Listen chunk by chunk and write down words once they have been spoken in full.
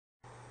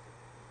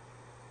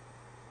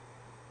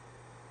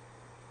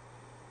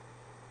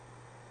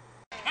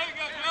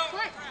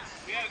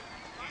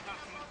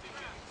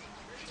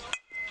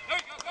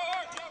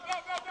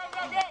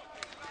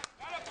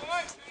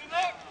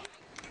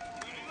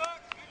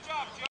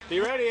Be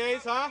ready,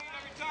 Ace, huh?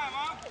 Every time,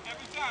 huh?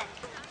 Every time.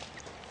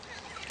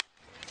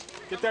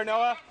 Get there,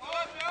 Noah.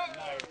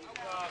 Nice.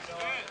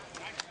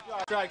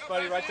 Strikes,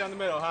 buddy, right down the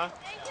middle, huh?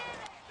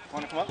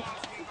 Want to come up?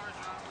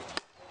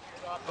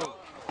 Oh.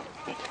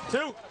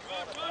 2.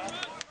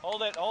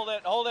 Hold it, hold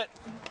it, hold it.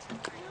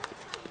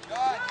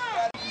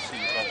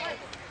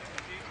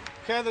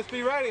 Okay, let's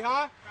be ready,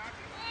 huh?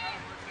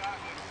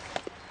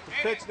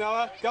 Pitch,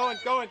 Noah. Going,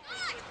 going.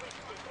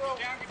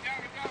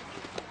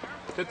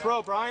 Good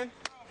throw, Brian.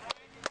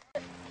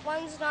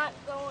 One's not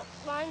going.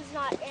 Mine's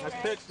not in. Nice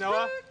pitch,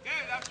 Noah. Yeah,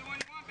 that's the one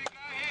you want, big guy.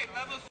 Hey,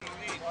 levels to the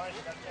lead.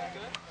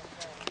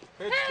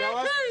 Pitch,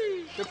 Noah.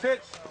 Good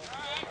pitch.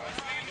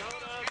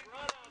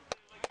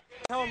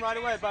 Tell him right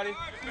away, buddy.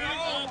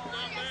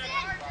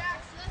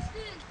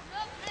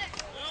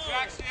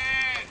 Jackson.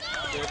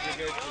 Good.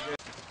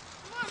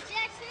 Come on,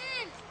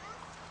 Jackson.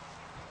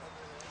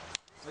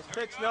 Nice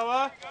pitch,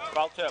 Noah.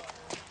 Foul tip.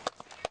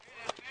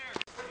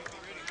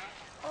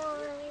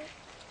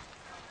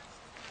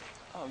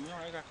 Oh, you know,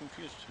 I got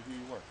confused to who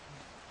you were.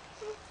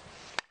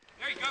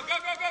 There you go, go,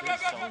 go, go, go,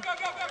 go, go, go,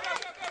 go,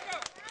 go.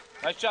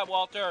 Nice job,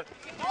 Walter.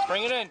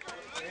 Bring it in.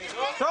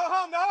 Throw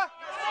home, Noah.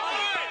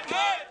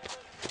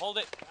 Hold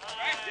it. You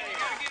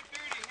gotta get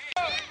 30.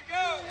 Hey,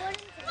 go.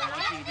 I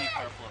want you to be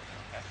careful.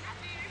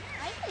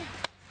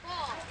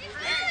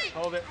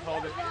 Hold it,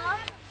 hold it.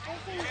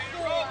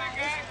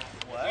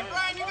 What?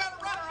 Brian, you got a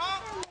runner,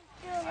 huh?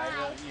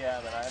 Yeah,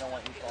 but I don't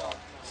want you to fall.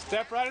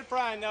 Step right at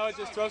Brian, Noah.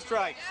 Just throw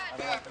strikes. I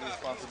don't want the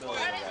responsibility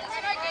of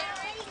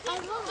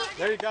that.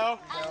 There you go.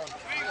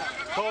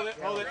 Hold it,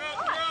 hold it.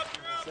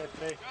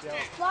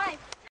 Why?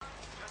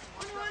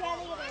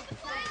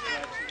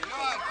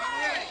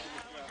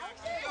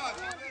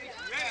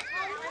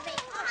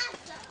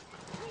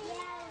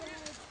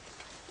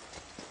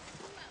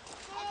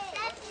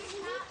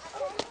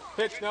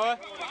 Pitch, Noah.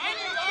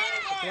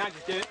 Behind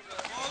you, get it.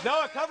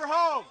 Noah, cover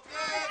home.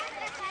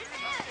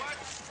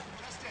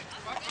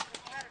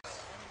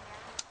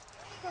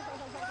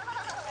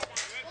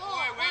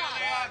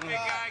 Big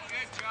guy,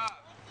 good job.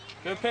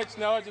 Good pitch,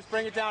 Noah. Just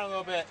bring it down a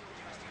little bit.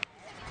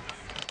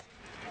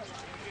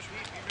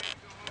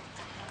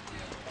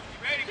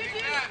 You ready, big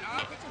man,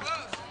 huh? It's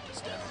close.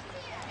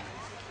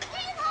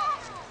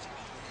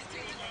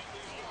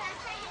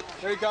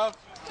 There you go.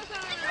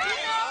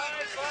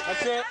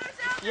 That's it.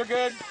 You're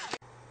good.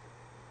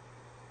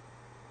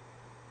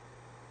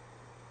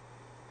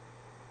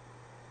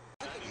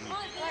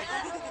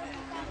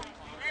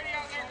 Ready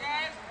out there,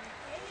 guys?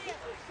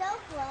 So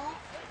flat.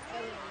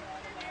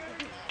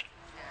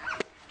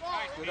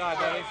 Good eye,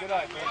 buddy. Good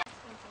eye, man.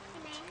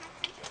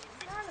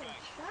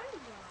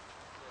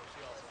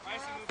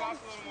 Nice to move off a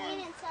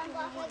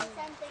little more.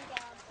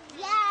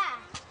 Yeah.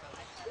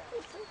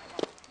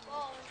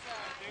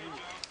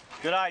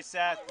 Good eye,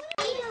 Seth.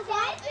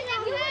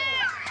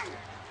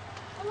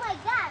 Oh my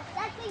gosh,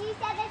 that's what you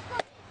said. That's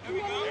what. There we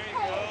go. There you go.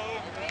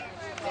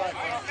 All right,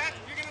 Seth,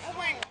 you're going to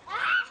swing.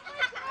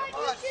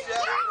 Oh, shit. Go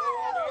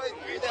all the way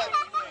through that.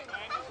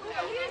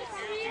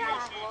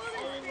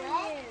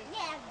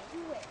 Yeah,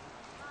 do it.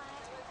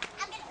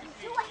 I'm going to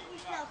do it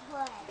yourself,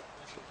 bud.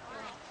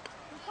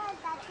 Because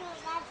that's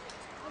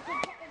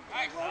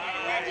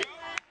it.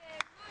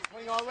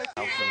 Swing all the way.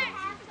 Do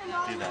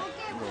that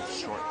little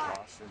short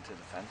toss into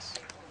the fence.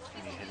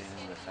 When you hit it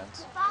into the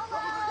fence.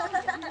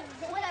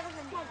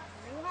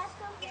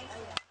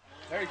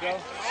 There you go.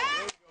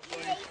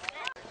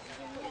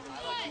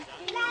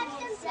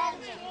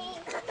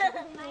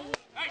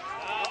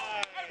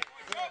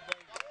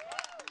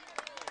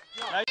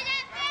 Nice.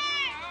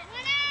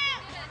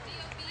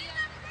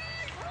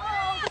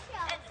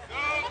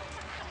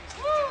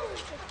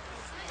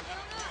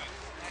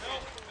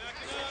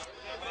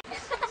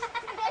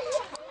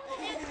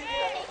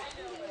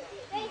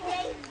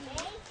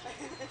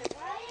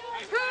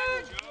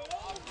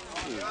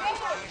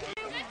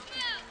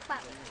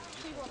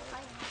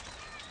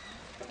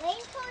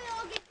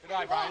 Good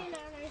eye, Brian.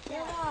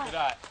 Good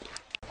eye.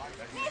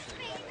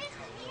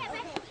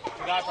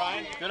 Good eye,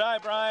 Brian. Good eye,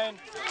 Brian.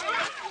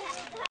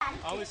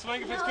 Only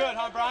swing if it's good,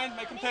 huh, Brian?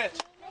 Make him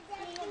pitch.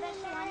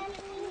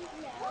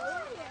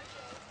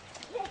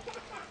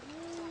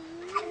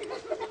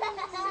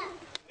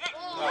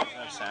 Oh,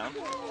 no sound.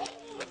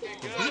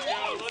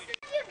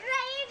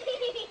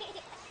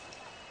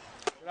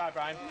 Good eye,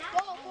 Brian.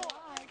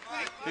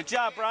 Good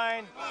job,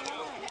 Brian.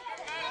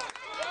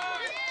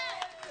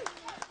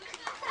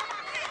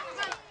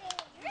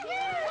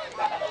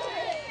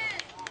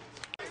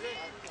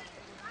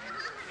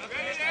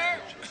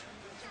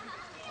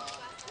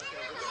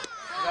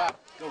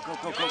 Go, go,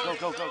 go, go, go,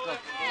 go, go, go.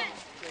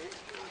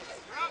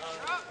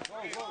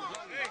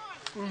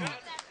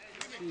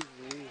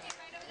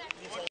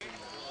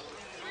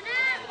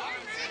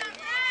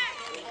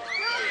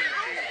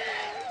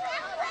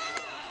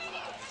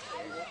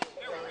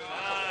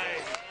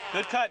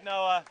 Good cut,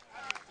 Noah.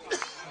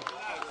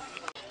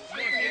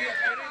 Get in,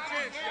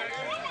 James.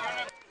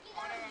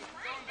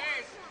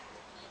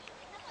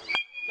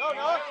 go,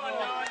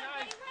 Noah.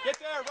 Get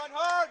there, run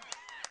hard.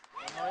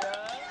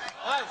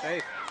 Nice.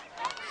 Safe.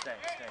 Stay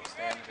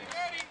in the base.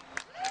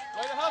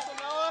 Way to hustle,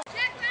 Noah.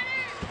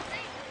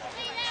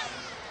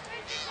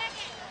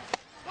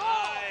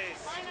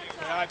 Nice.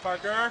 Good eye,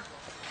 Parker.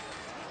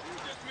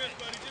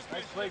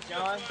 Nice play,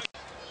 John.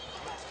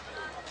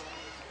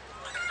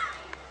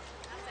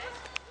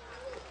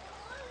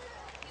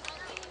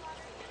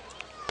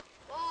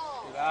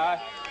 Good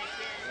eye.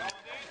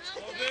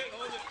 Hold it.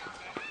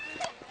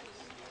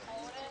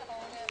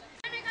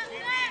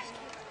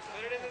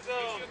 Put it in the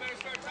zone. You better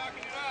start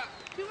talking it up.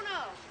 2-0.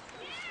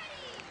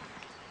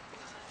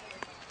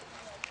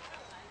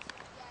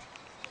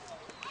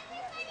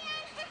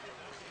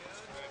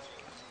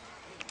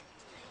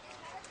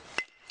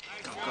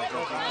 Go.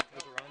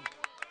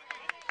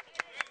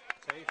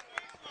 Safe.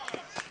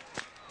 Good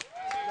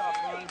job,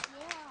 Run.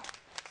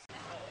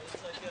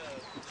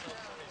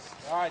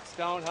 All right,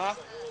 Stone, huh?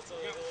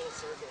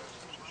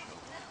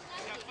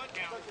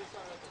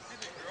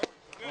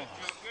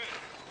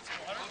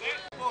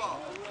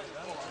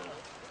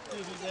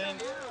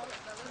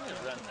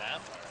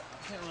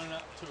 Can't run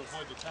up to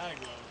avoid the tag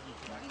though.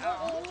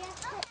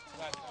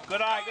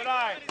 Good eye.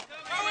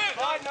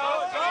 Slide,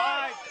 Noah,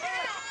 slide.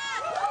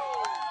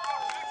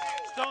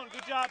 Stone,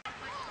 good job.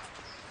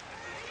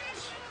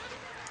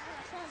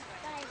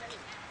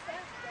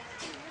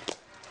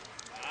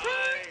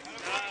 Nice.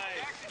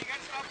 You got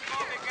to stop the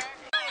ball, big guy.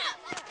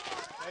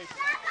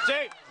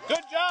 Safe.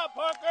 Good job,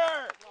 Parker.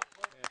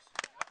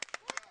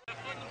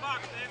 Foot in the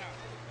box, man.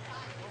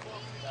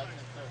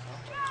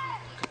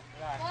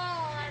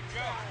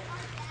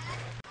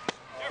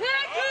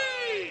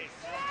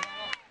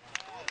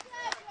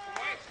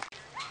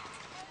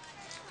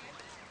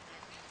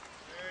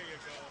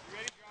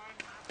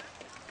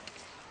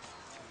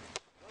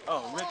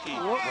 Oh, Ricky.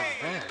 What was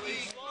that?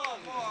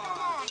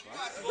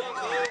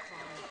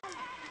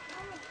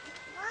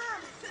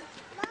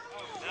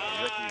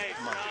 Ricky,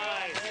 come on.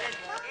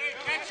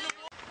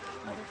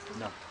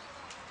 No.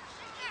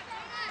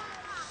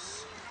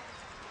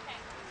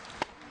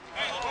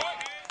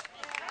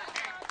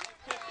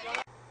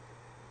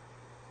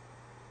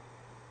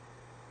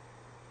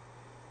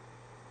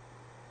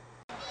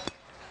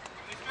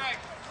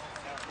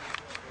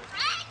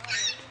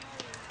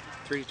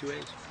 Three to 2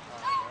 A's.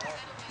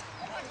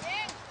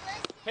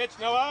 Pitch,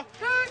 Noah.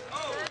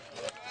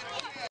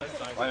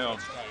 Play on.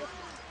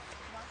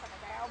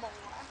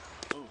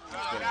 Ooh,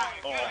 that's good.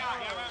 Oh.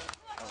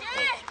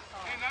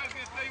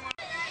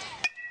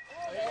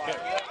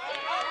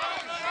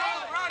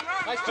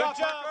 Nice job,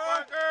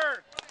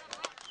 Parker.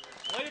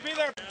 Way to be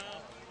there.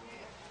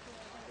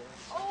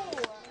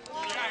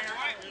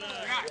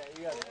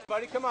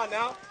 Buddy, come on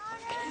now.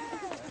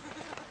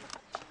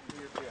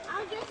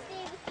 I'll just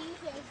stay with you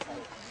guys.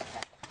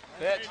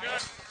 Pitch.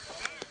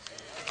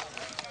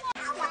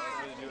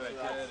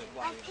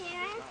 Our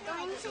parents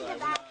going to the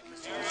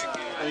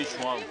bathroom. Each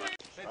one.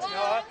 Pitch,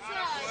 Noah.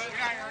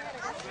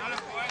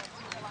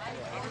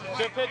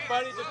 Good pitch,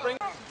 buddy. Just bring.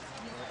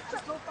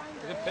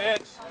 Good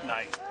pitch.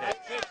 Nice pitch.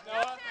 Pitch,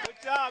 Noah. Good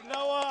job,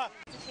 Noah.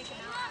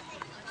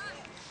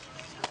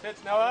 Pitch,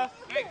 Noah.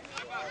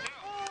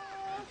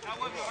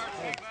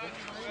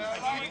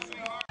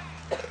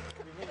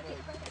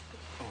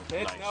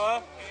 Pitch, Nice.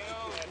 Noah.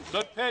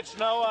 Good pitch,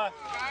 Noah.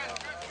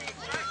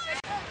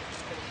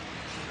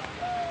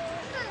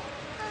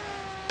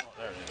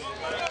 There it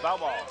is. Foul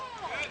ball.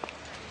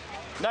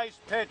 Nice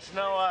pitch,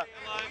 Noah.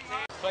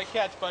 Play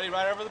catch, buddy,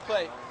 right over the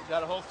plate. You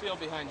got a whole field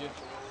behind you.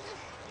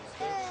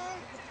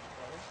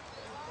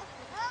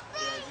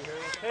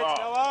 Pitch,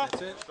 Noah.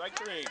 That's it. Strike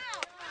three.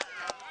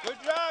 Good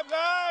job,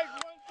 guys.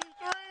 1, 2,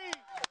 3.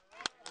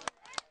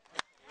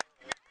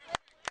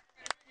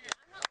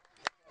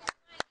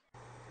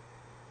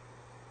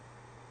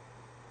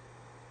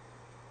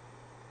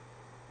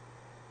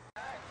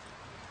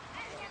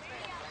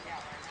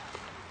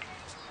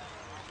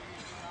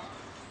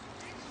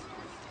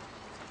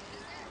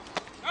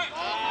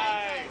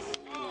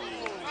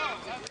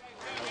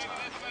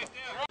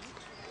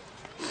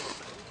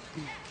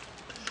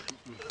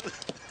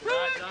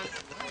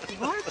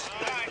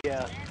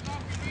 Yeah.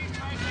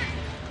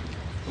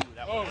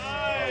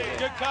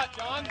 Good cut,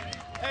 John.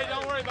 Hey,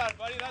 don't worry about it,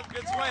 buddy. That's a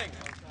good swing.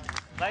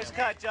 Nice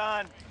cut,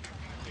 John.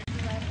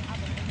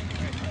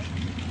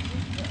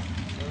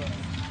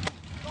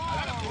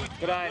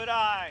 Good eye. Good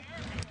eye.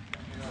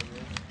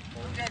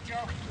 Okay,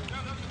 Joe. Those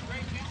are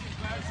great pitches,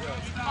 guys.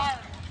 Smart.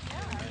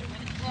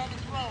 Love the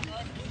throw,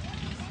 bud.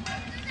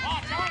 Oh,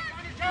 John,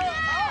 on your toes.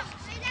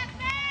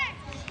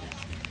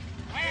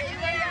 Hey, you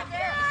lay out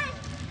there.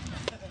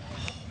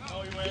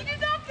 Oh, you win.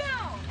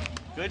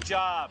 Good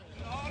job.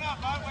 Hold up,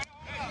 bud. Wait.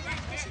 Hey, you got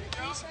this,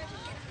 Joe.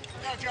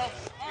 Go, Joe.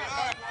 All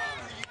right,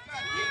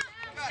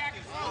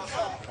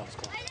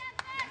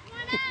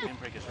 He didn't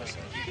break his wrist.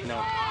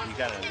 No, you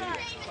gotta leave it.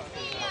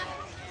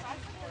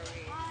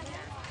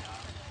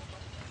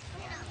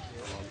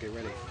 Well, get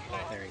ready.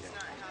 There you go.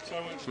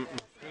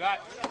 Good eye.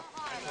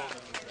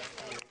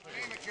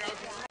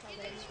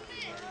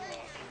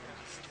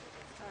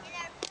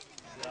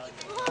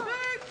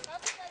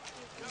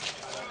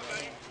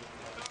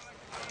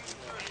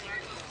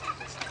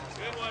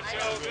 Good one,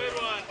 Joe. Good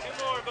one. Two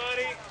more,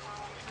 buddy.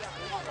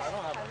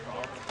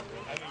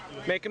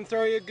 Make him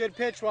throw you a good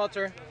pitch,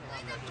 Walter.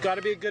 It's got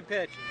to be a good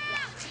pitch.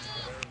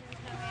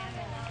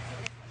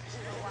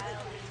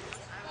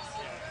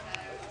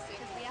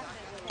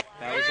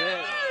 That was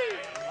it.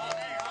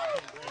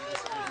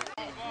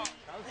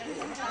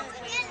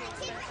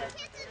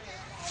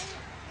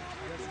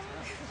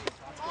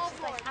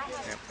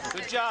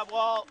 Good job,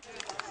 Walter.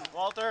 Good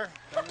job,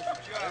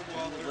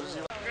 Walter.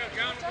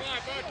 Down the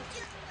line, bud.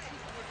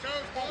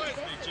 Toes, boys.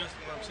 They just,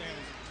 what I'm saying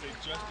is, they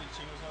just did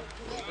shingles on.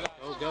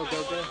 Go, go, go,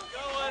 go.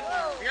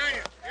 Behind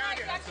you. Behind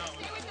you.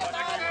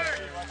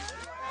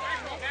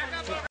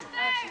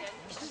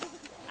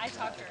 I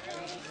talked to her.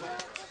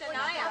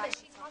 Sanaya, but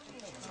she talked to me.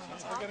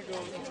 I gotta go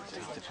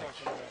take the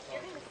picture.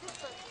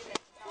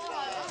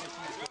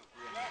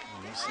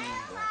 When you see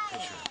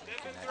the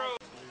picture,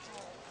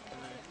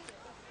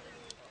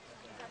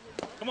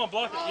 Come on,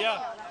 block it.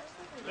 Yeah.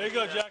 There you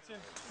go, Jackson.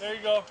 There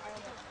you go.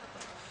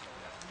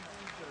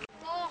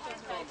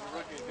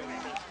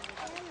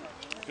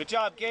 Good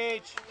job,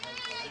 Gage.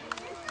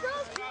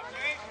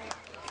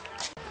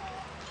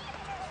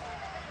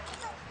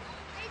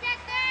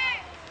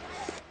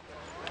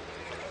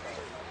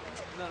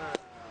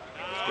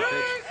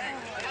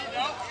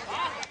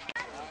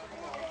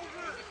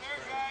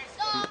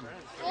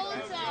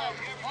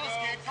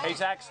 Hey,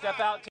 Zach, step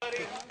out.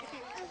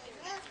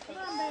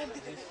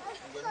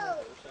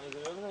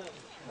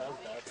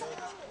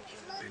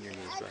 Bend your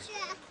knees, bud.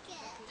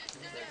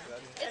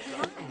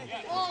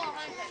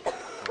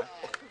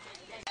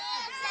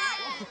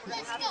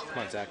 Come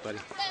on, Zach, buddy.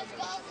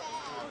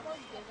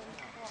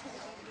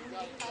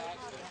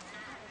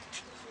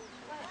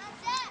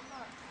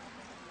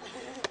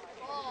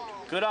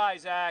 Good eye,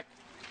 Zach.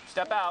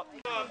 Step out. Do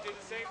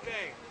the same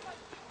thing.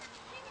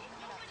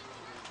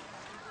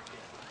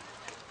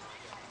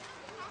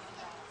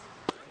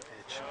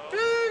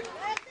 Pitch.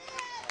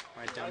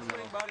 Right down the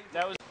middle.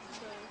 That was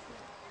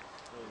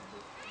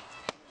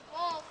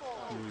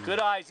good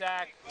eye,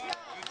 Zach. Good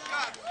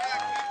shot,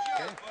 Zach.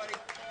 Good job, buddy.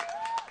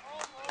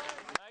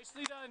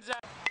 Nicely done,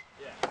 Zach.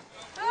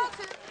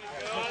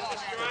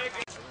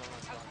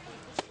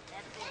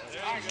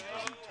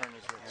 turn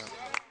his right now.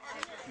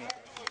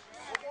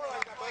 More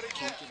like that, buddy.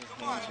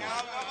 Come on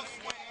now.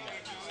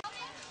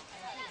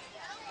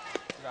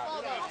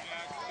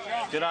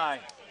 Good eye.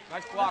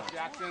 Nice block,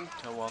 Jackson.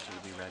 Tell Walter to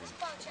be ready.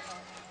 That's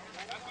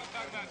what I'm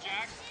talking about,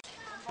 Jack.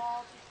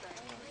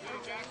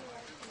 Jack.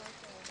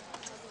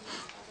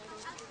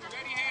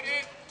 Ready, hit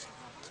it.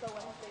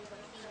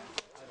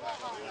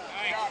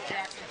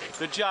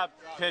 Good job,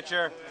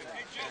 pitcher.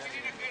 Hey, Joe, we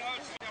need a good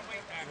hug. See that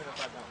weight back.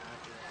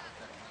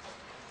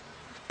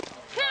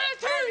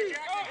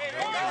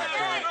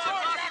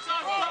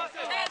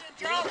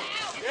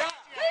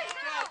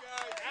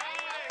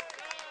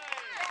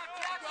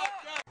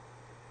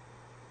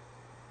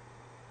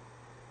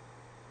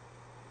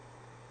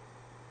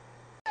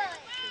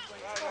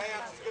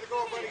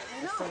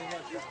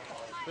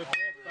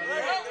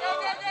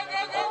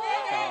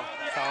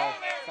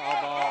 Foul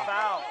ball.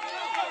 Foul.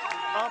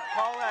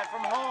 Call that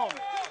from home.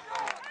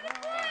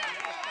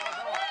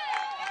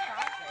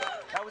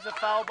 That was a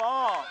foul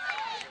ball.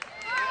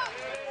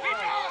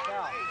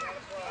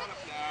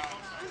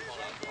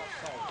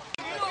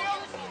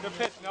 Good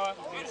pitch, Noah.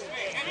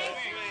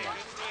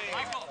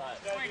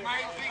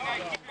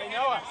 Hey,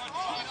 Noah.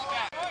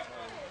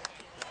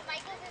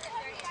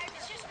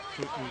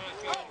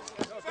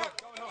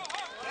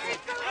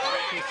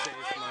 He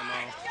saves my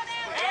mouth.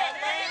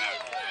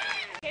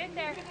 Get in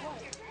there. Good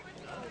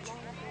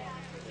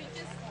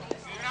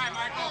night,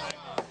 Michael.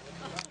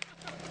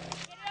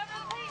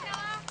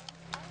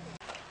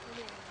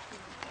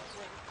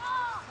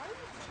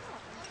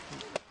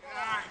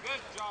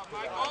 Good job,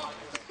 Michael.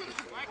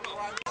 Michael.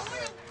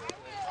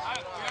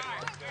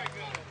 Very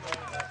good.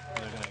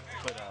 They're gonna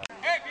put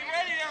Hey, be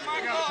ready there,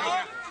 Michael.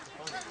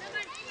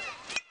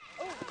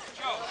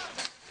 Joe.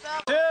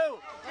 2.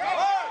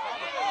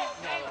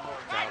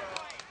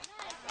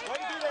 What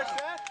do you do there,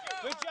 Seth?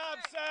 Good job,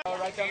 Seth.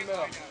 Right down the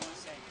middle.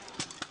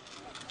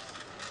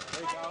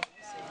 There you go.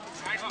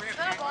 Nice rip. Good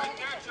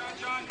catch,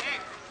 John. Hey.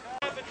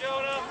 Up and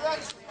Jonah.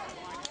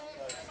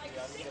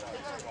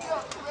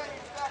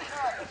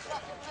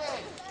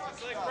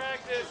 It's like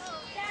practice.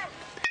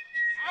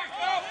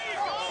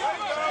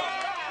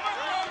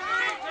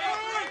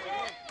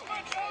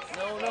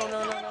 No.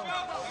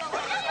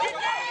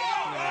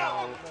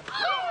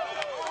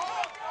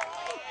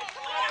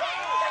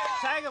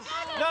 Tag him.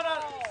 No.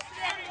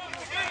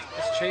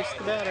 Just chase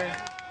the batter. You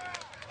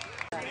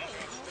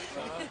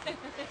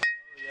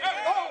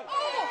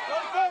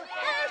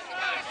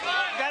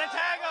gotta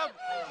tag him.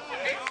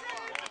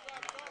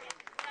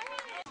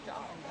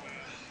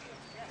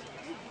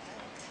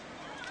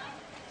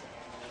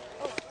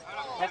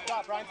 Nice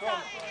stop, Brian. Throw him.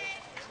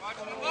 Watch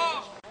the ball.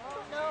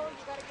 No,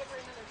 you gotta give her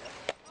another go.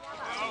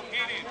 Oh,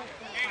 get it.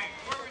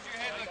 Where was your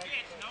head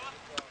looking? Noah?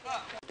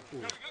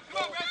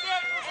 Come on, that's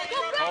it.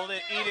 Hold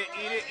it. Eat it.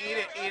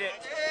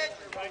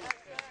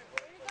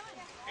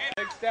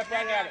 step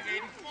right at it.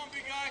 Come on,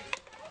 big guy.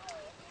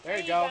 There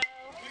you go.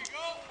 There you go.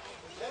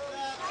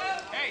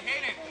 Hey,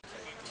 Hayden.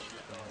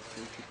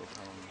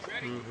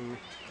 Mm-hmm.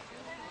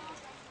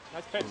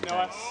 Nice pitch, Noah.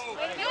 Ryan,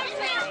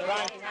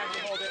 behind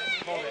you, hold it,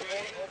 hold it,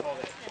 hold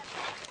it.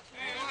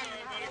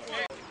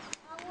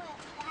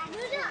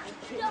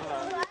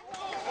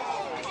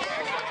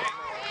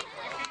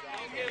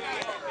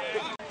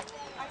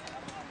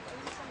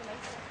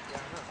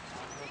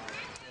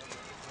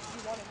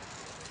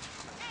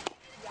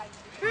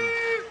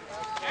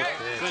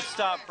 Good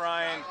stop,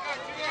 Brian.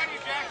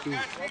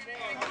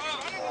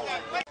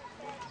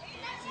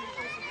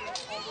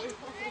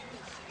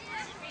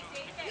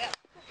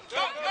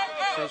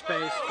 First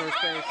base,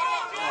 first base.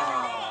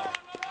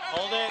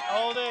 Hold it,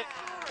 hold it.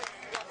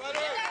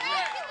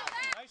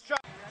 Nice try.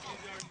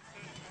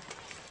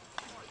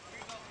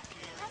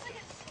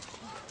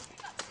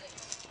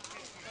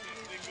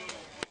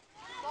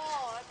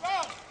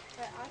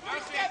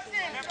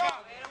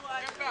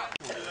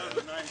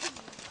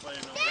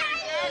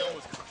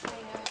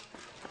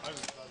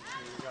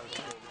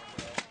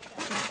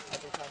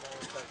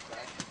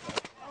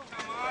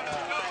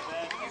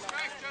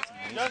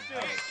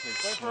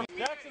 Justin,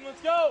 Jackson,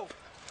 let's go.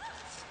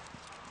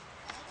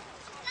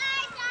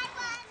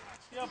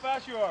 See how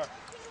fast you are.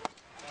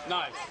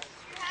 Nice.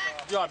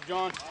 Good job,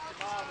 John.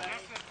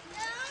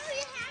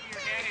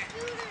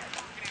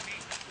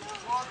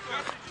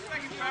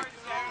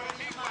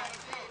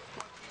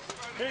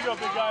 Here you go,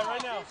 big guy,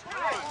 right now.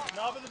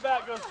 Knob of the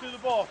bat goes to the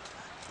ball.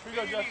 Here you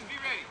go, Justin. Be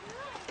ready.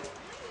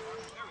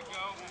 There we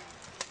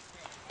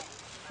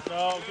go.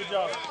 No, good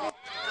job.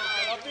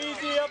 Up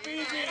easy, up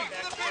easy.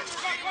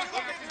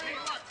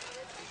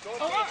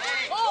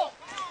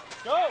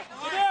 Go,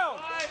 get down.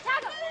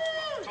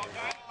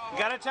 You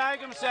gotta tag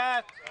him,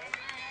 Seth.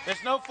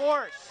 There's no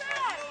force.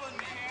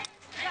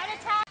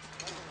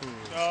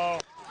 No.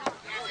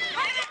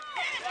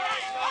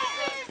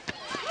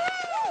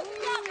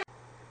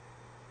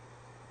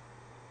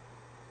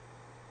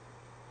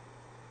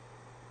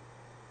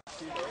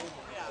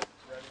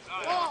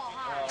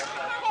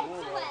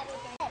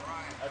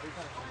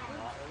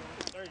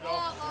 There you go.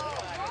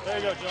 There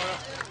you go, Jonah.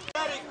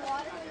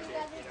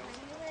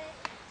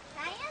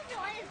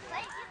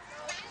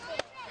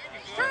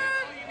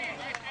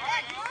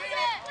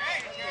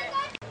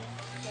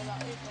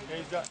 Okay,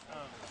 he's got.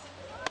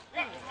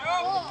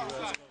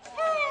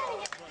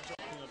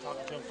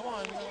 Come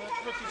on,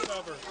 that's rookie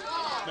cover.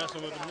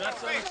 Messing with him.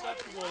 That's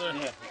unacceptable there.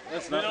 Yeah,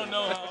 that's They don't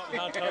know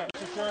how tough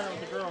it's a shirt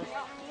with the girls.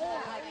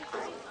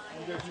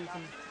 You guys need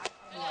some.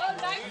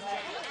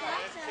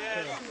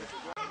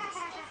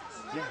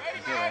 Yeah, I did.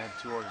 I had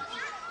 2 orders.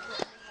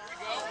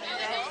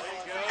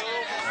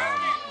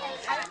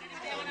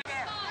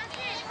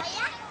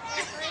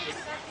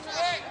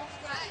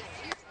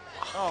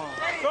 Oh.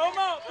 Throw him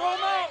out! Throw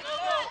him out!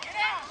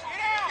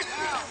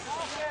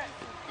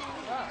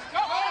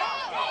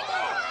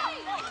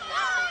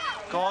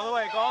 Go all the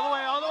way, go all the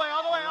way, all the way,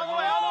 all the way, all the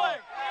way, all the way!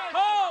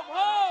 Home!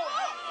 Home!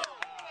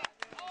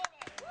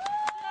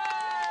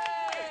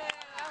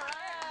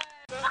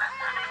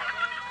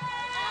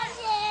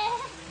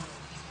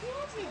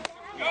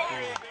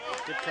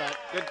 Good cut,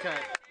 good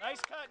cut.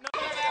 Nice cut. No.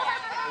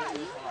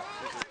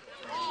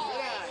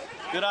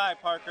 Good eye,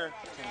 Parker.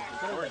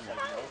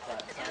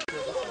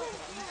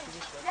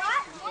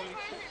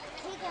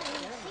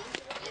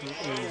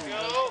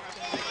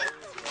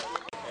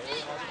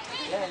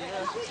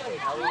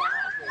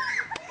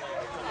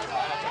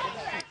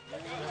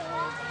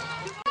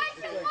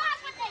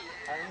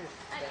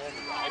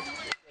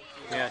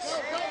 Yes.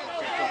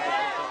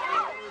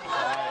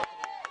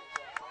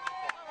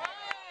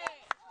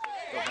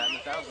 Still batting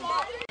 1,000.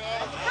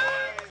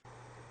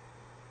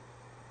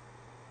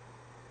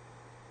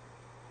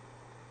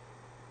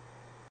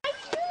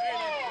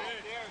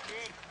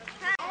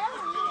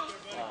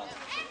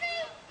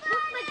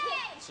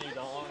 So you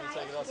don't want me to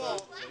take it outside?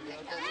 Like,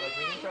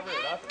 we can cover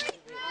it up. Give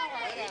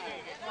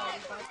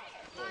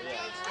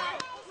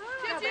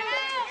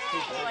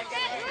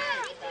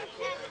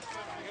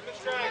him a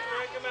strike,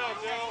 strike him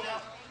out, Joe.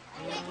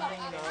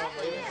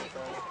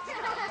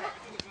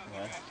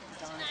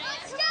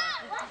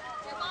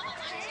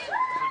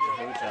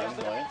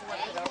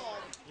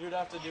 You'd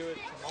have to do it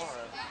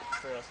tomorrow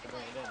for us to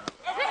bring it in.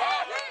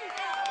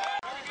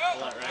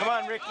 Come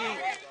on, Ricky.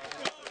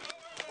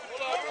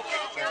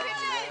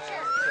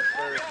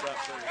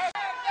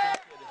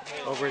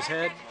 Over his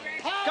head.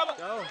 Come on.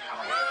 Go.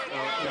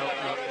 No.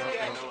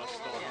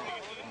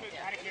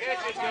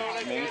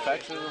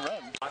 Manufacture the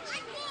run.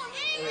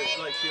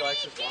 Like she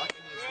likes his block, and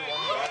he's the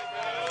one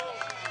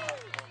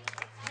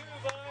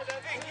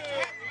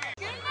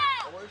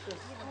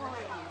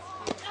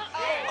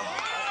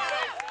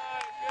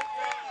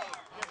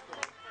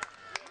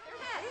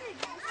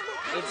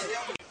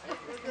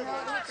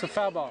It's a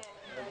foul ball.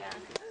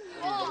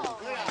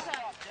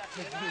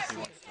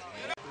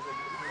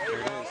 There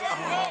it is. Oh.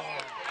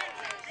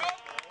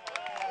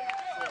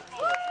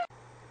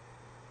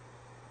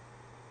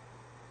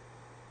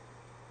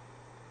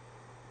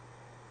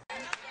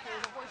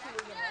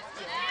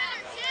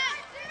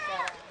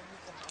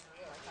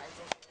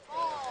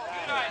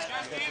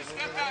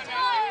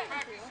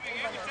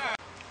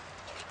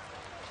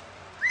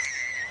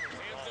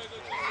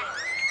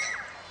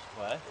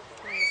 What?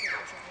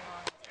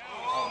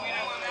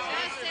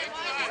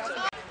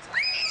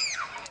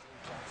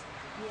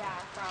 Yeah,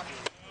 from.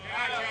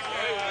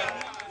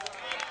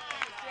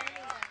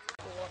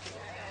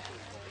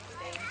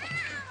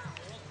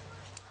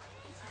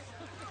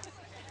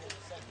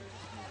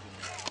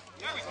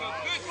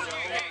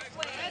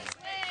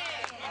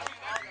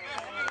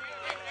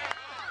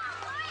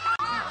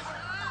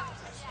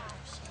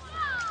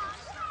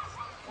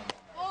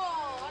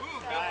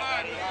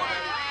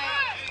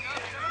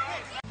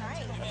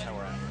 That's how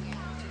we're at.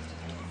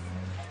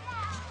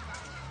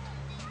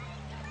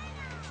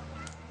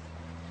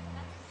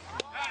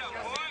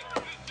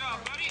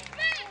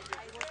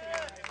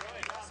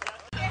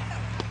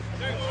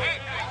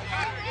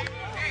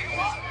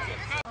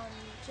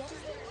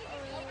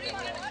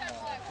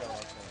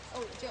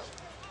 Oh, Joe.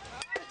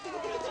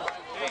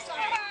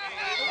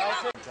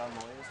 John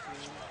Moyer's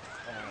team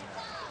and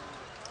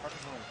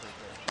Parker's only third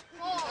grade.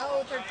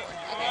 Oh, third floor.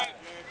 Okay.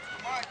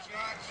 Come on,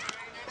 John,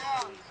 straighten it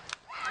out.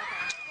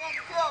 Stand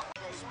still.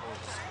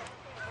 Sports.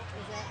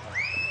 Is it?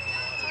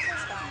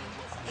 Soccer's fun.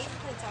 Aiden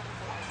played soccer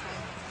for a long time.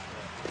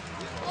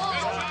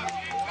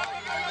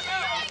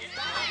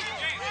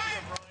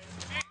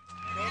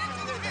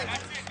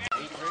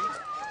 Eighth grade?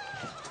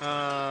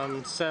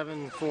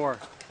 7-4.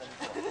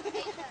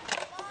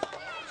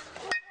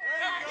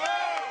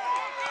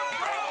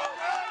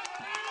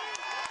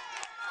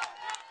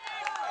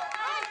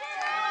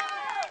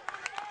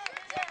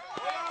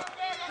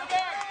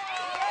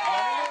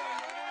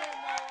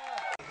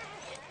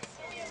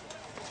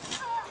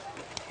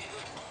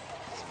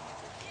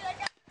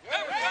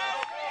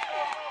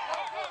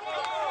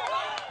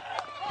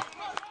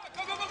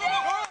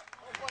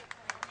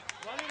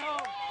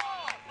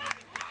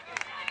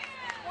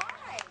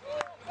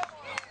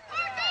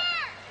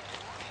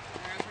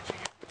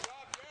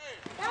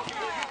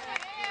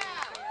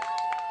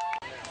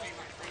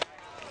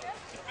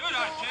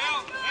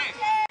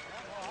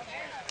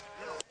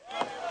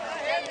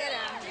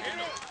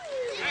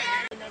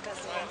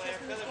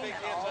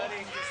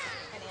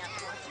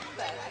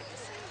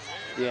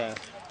 Yeah.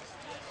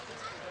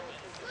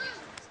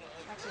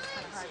 Actually, it's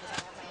kind of hard because I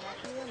have my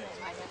nephew and then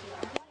my nephew and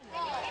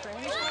then my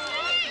friends.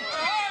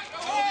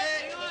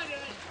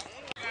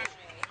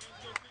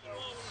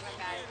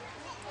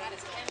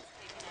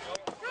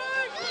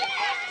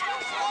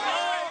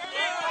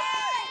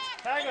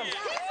 Tag him.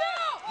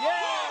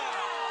 Yeah!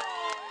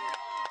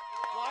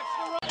 Watch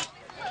the run.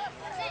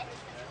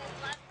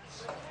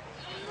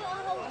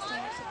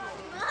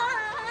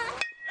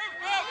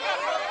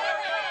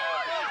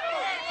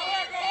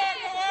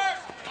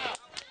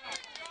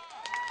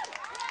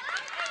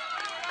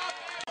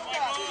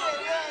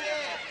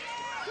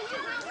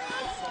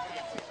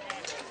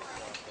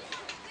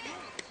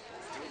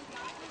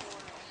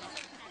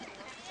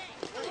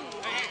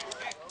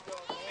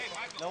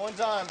 No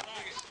one's on.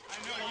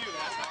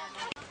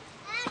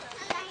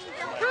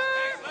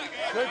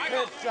 Good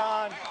pitch,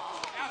 John.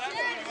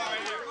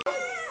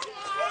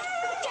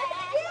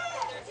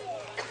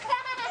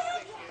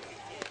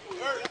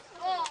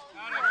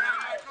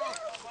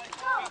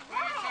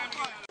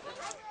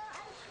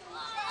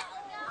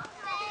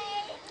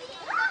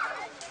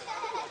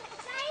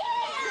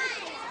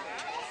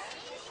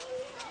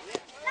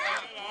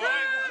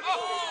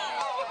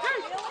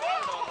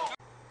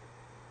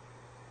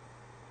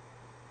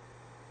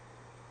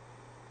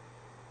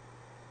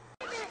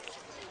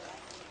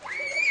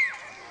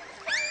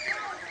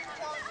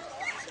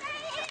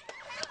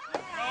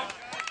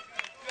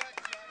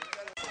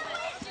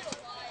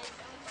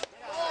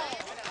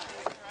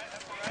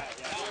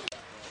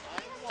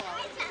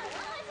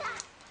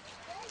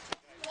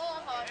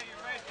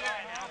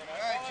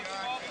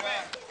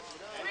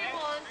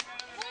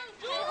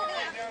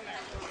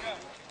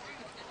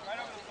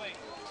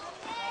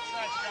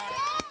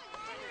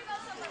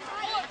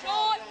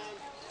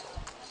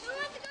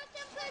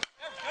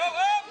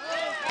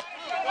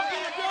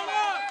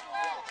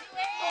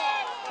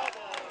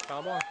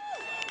 Foul ball.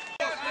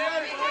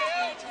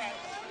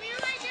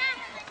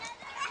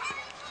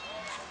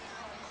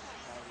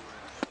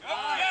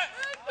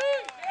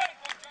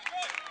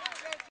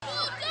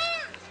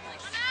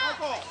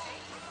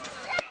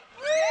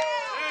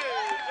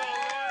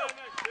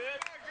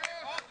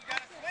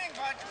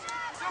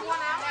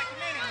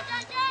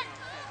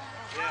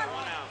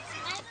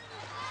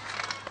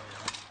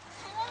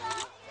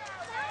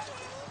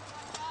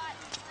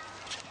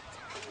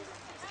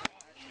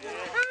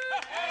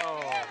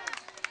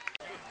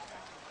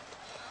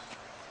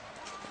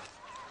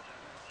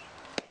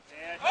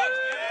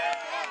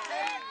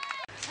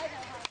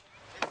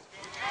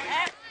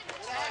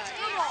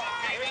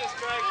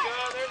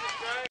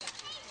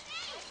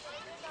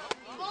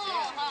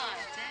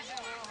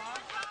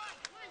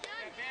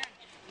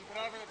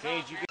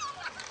 Gage, you go!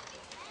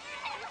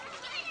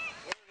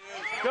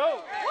 Go!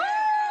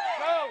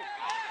 Go!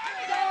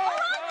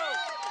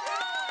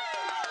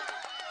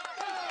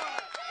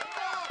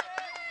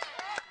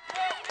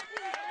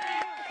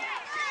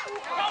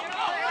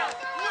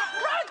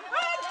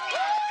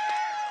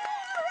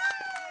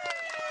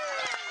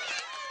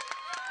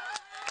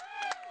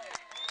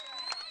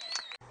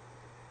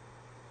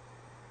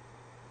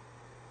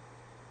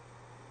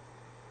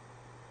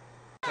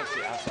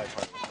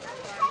 probably part of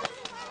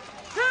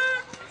it.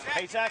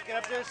 Hey, Zach, get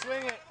up there and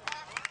swing it.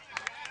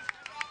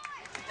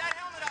 Get that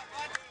helmet up,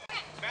 bud.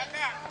 Back.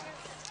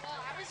 Well,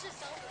 I was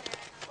just over there.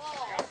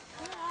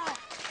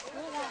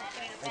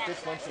 Hey, good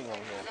flinching over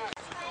here.